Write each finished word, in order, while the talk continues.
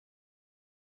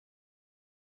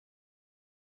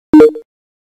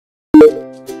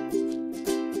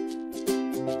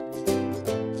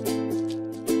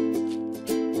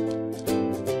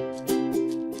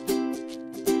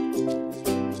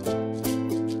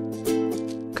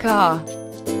car,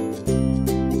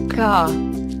 car,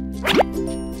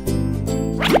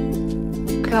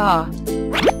 car.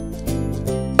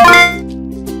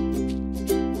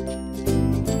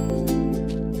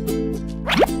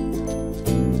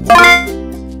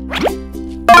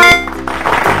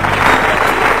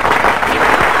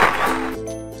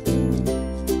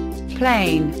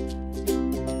 Plane,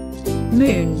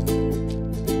 moon,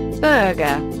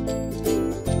 burger.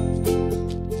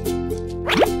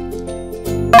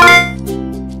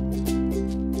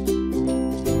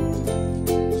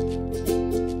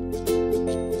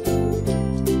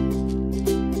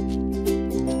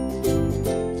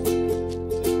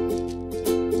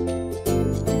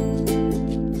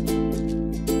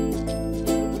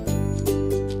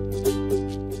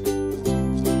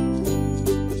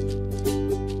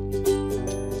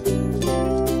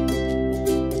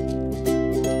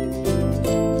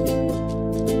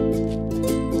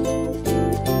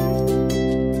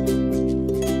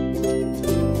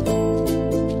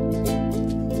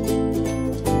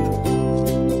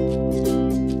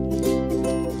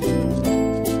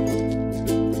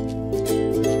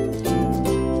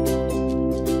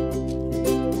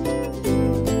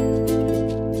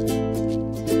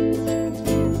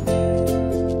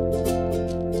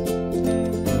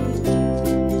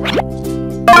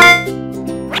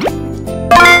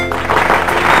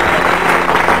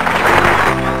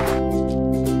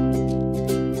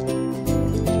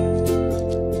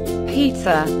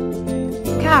 Pizza,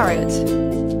 carrot,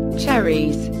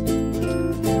 cherries.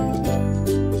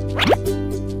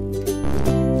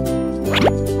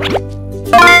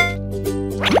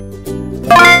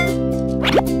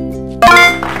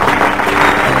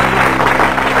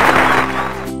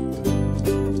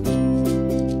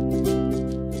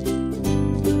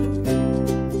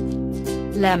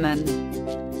 Lemon,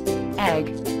 egg,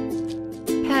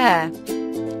 pear.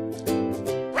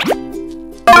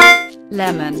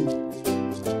 Lemon,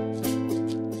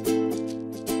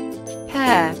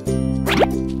 pear.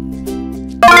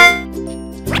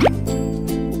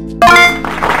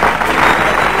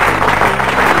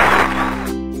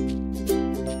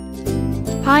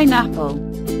 Pineapple,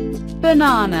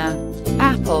 banana,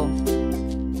 apple.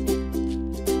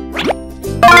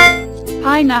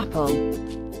 Pineapple,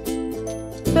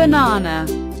 banana,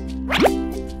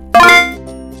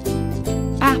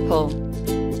 apple.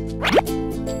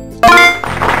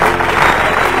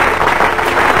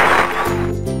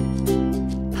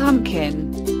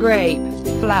 Pumpkin, grape,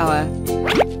 flower.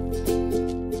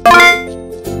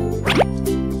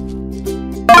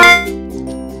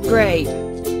 Grape.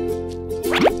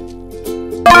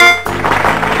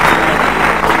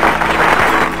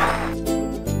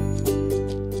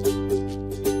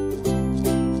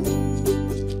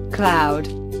 Cloud,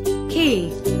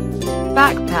 key,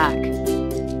 backpack.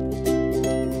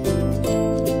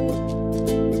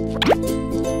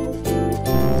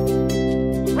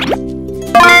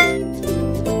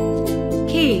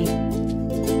 Key,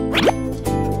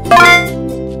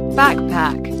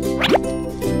 backpack.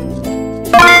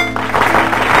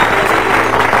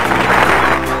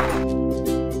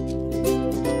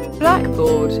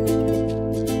 Blackboard,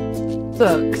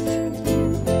 books.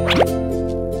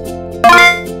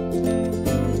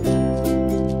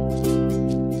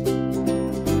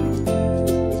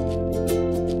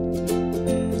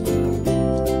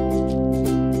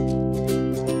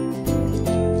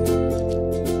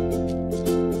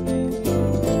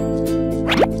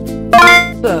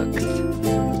 Books.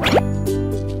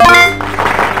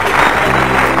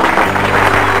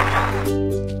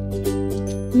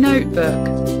 Notebook.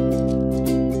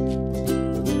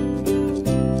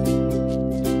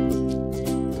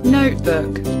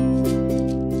 Notebook.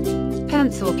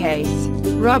 Pencil case,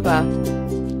 rubber.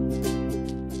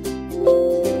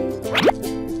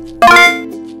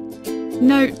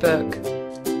 Notebook.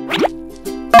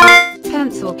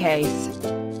 Pencil case.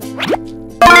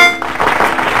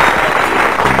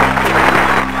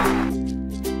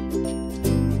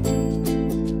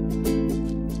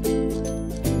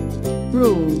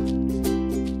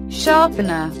 Rule,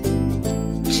 sharpener,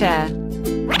 chair.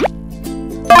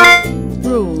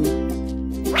 Rule,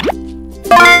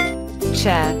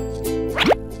 chair.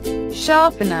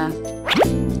 Sharpener,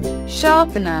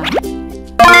 sharpener.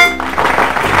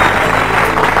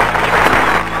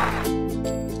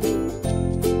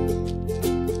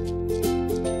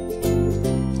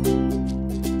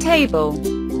 Table,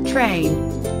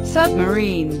 train,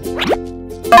 submarine.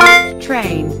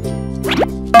 Train,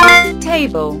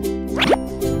 table.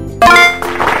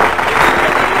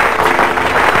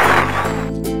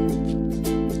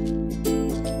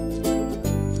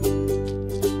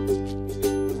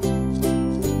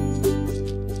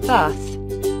 bus,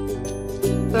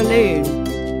 balloon,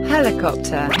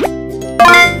 helicopter,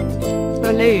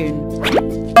 balloon,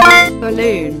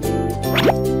 balloon,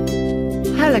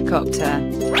 helicopter,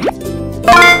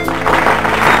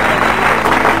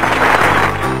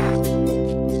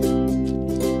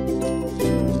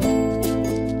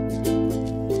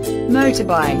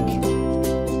 motorbike,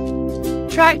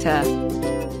 tractor,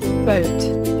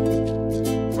 boat,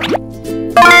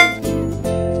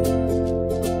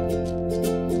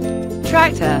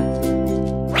 tractor,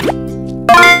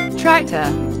 tractor,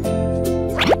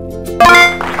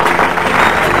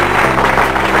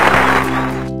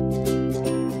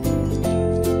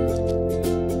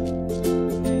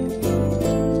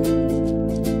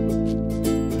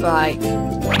 bike,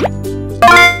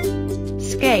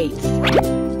 skates,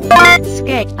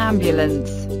 skate,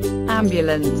 ambulance,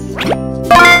 ambulance,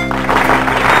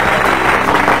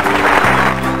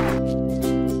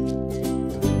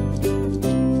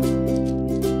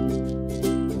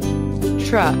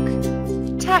 truck,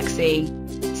 taxi,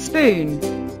 spoon,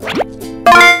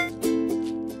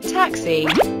 taxi,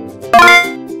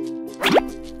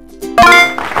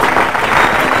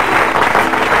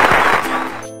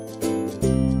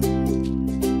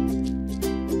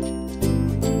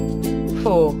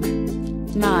 fork,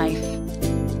 knife,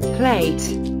 plate,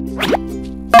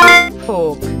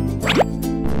 fork,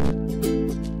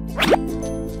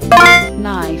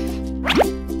 knife,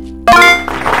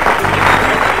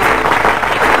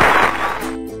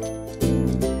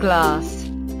 glass,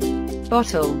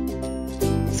 bottle,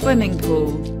 swimming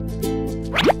pool,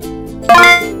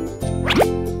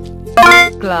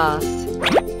 glass,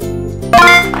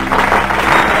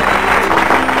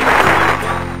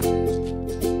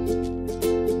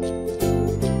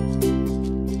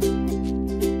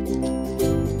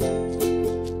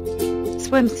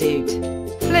 swimsuit,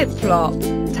 flip-flop,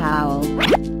 towel,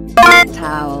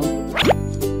 towel,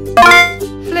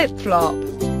 flip-flop,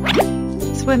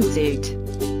 swimsuit,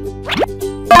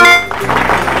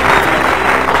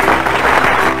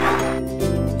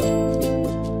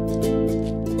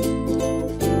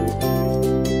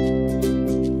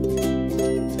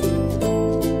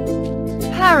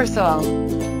 parasol,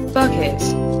 bucket,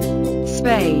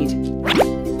 spade,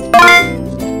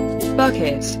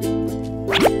 bucket,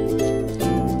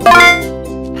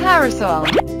 parasol,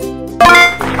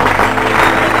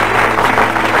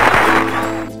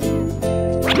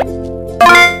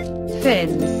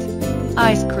 fins,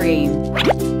 ice cream,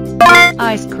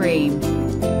 ice cream,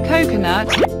 coconut,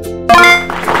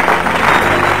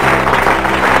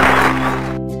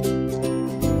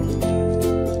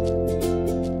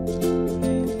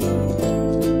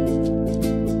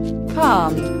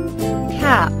 palm,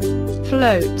 cap,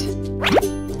 float,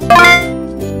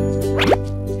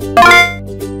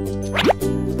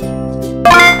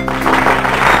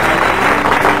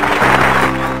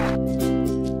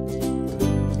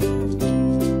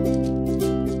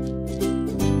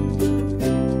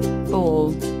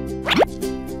 ball,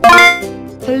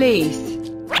 police,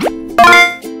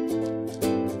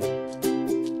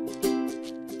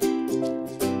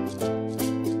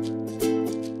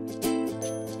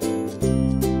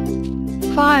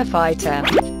 firefighter,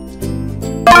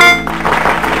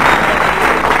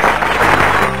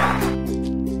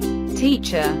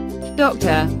 teacher,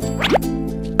 doctor,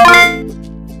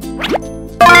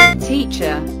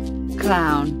 teacher,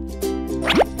 clown,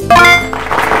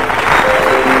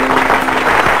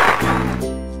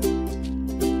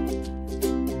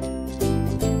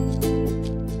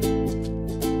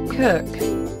 cook,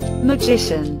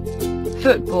 magician,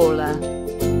 footballer,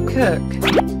 cook,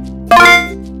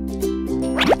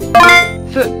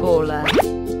 footballer,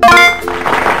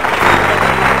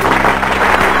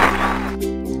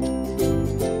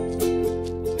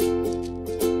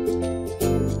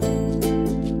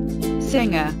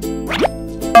 singer,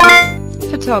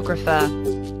 photographer,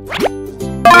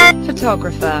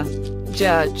 photographer,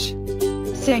 judge,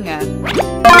 singer,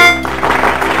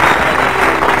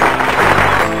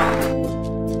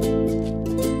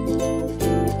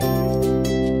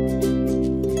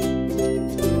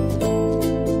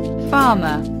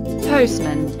 farmer,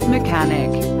 postman,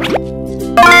 mechanic,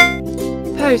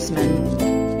 postman,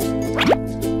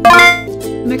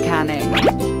 mechanic,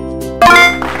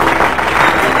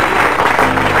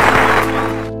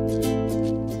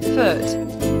 foot,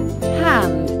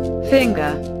 hand,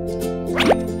 finger,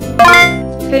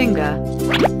 finger,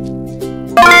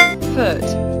 foot,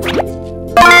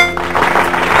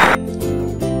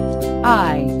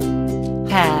 eye,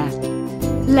 hair,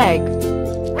 leg,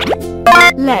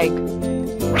 leg,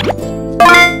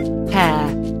 hair,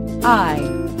 eye,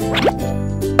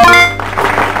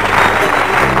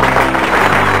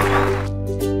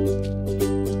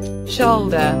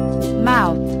 shoulder,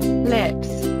 mouth, lips.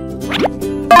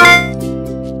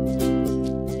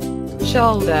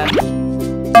 Shoulder,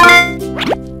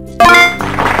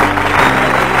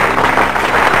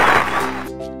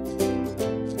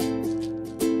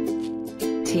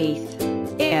 teeth,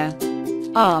 ear,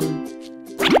 arm,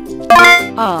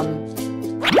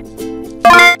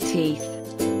 teeth.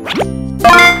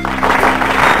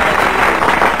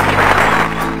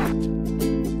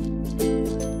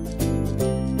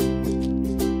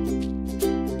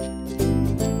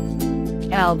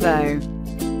 Elbow,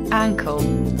 ankle,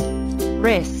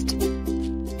 wrist,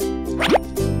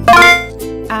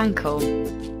 ankle,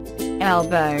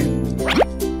 elbow,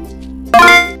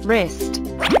 wrist.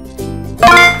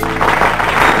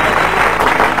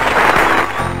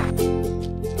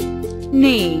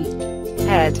 Knee,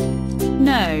 head,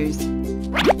 nose,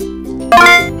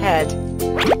 head,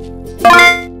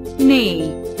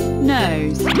 knee,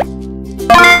 nose.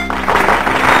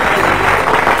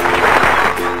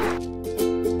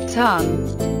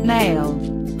 Tongue, nail,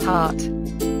 heart,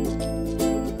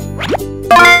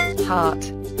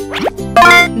 heart,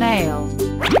 nail.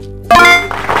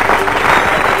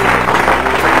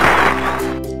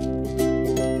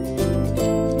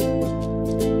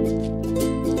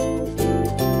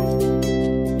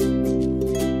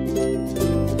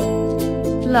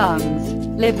 Lungs,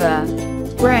 liver,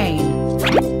 brain,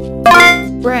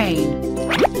 brain.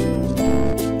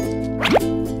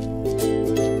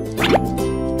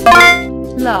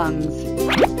 Lungs,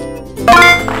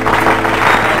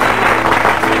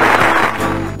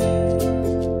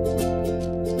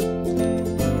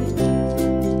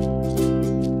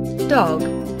 dog,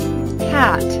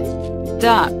 cat,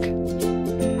 duck,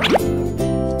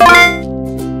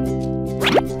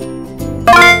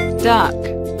 duck,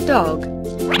 dog.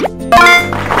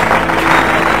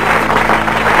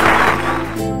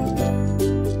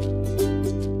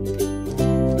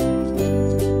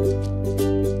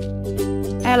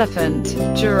 Elephant,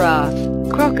 giraffe,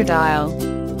 crocodile.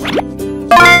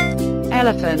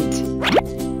 Elephant,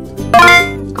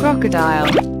 crocodile.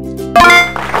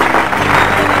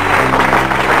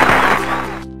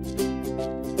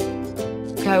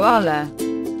 Koala,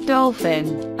 dolphin,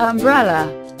 umbrella,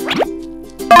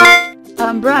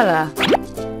 umbrella.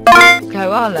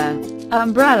 Koala,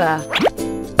 umbrella.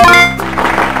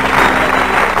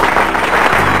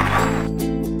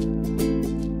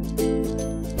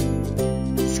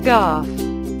 Scarf,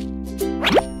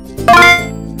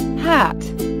 hat,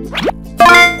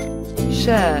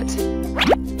 shirt,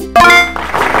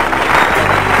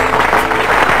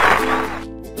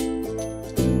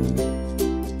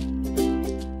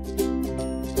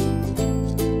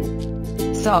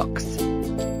 socks,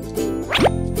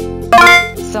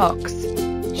 socks,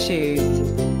 shoes,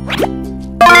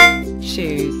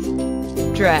 shoes,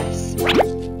 dress.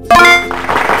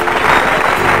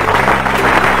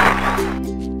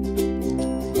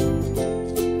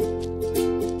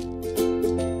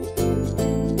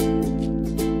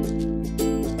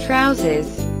 Trousers,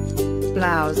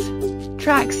 blouse,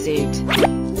 tracksuit,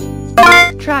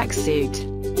 tracksuit,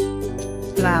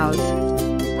 blouse,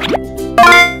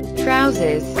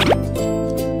 trousers.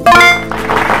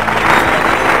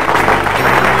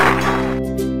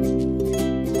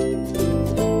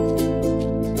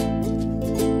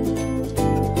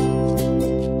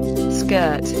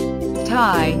 Skirt,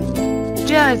 tie,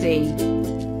 jersey,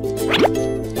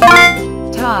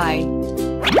 tie,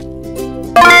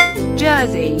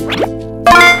 jersey.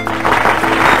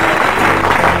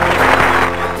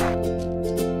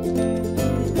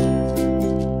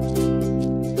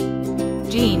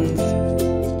 Jeans,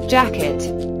 jacket,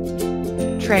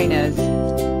 trainers.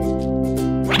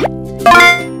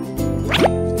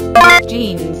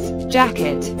 Jeans,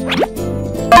 jacket.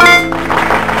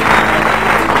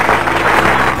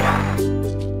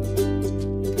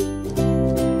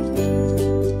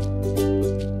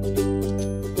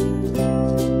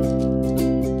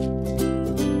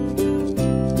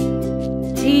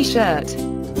 T-shirt,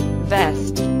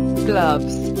 vest,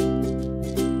 gloves.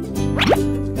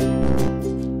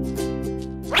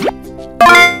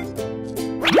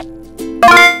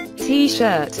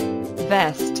 T-shirt,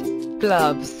 vest,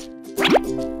 gloves.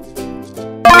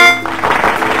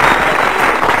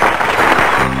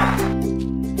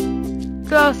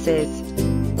 Glasses,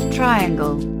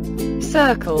 triangle,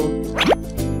 circle.